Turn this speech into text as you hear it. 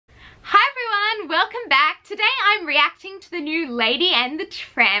I'm reacting to the new Lady and the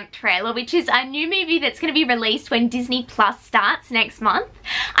Tramp trailer, which is a new movie that's going to be released when Disney Plus starts next month.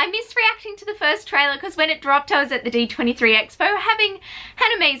 I missed reacting to the first trailer because when it dropped I was at the D23 Expo having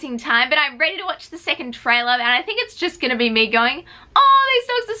an amazing time, but I'm ready to watch the second trailer and I think it's just going to be me going, oh,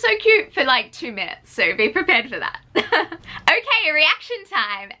 these dogs are so cute for like 2 minutes, so be prepared for that. Okay, reaction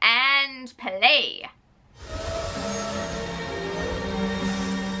time and play.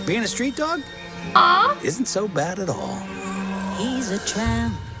 Being a street dog Aww. isn't so bad at all. He's a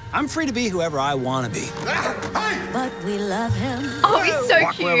tramp, I'm free to be whoever I want to be. but we love him. Oh, he's so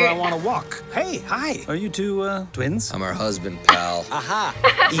Walk cute. wherever I want to walk. Hey, hi. Are you two, twins? I'm her husband, pal. Aha.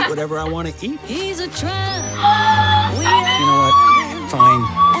 Eat whatever I want to eat. He's a tramp. We You know what? Fine.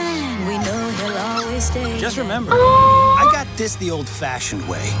 and we know he'll always stay. Just remember, I got this the old-fashioned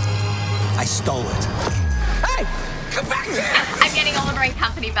way. I stole it. Hey, come back here. I'm getting Oliver and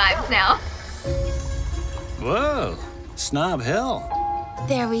Company vibes now. Whoa, Snob Hill.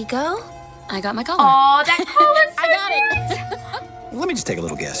 There we go. I got my collar. Oh, that collar's so I got it. Let me just take a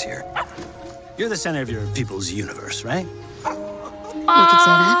little guess here. You're the center of your people's universe, right? You could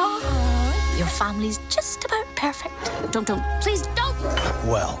say that. Your family's just about perfect. Don't. Please don't.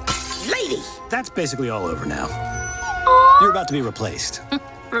 Well, lady, that's basically all over now. You're about to be replaced.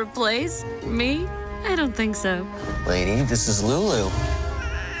 Replace me? I don't think so. Lady, this is Lulu.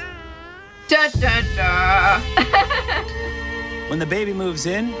 Da da da. When the baby moves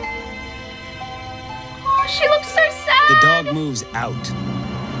in, Oh, she looks so sad. the dog moves out.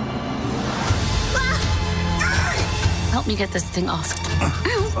 Help me get this thing off.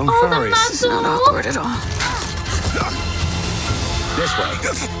 I'm Oh, the sorry. muscle. Not awkward at all. This way.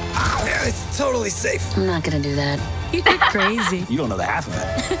 Yeah, it's totally safe. I'm not gonna do that. You're crazy. You don't know the half of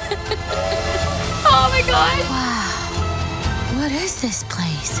it. Oh my god. Wow. What is this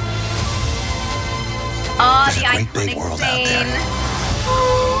place? Oh, There's the a great big iconic world out there.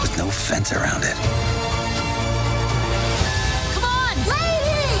 scene. With no fence around it. Come on,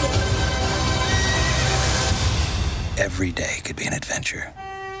 lady! Every day could be an adventure.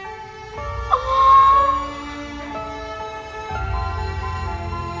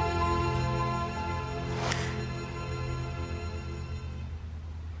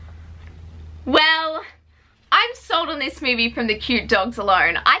 Well, I'm sold on this movie from the cute dogs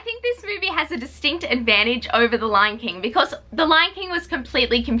alone. I think this movie has a distinct advantage over The Lion King because The Lion King was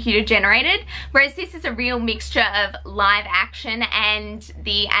completely computer generated, whereas this is a real mixture of live action and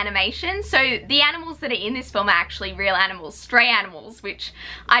the animation. So the animals that are in this film are actually real animals, stray animals, which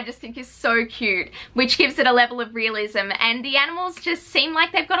I just think is so cute, which gives it a level of realism. And the animals just seem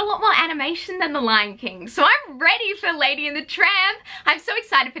like they've got a lot more animation than The Lion King. So I'm ready for Lady and the Tramp. I'm so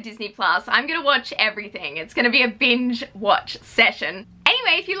excited for Disney Plus. I'm gonna watch everything. It's gonna be a binge watch session.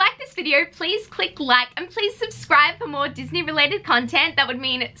 Anyway, if you like this video, please click like and please subscribe for more Disney related content. That would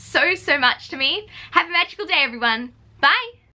mean so much to me. Have a magical day, everyone. Bye.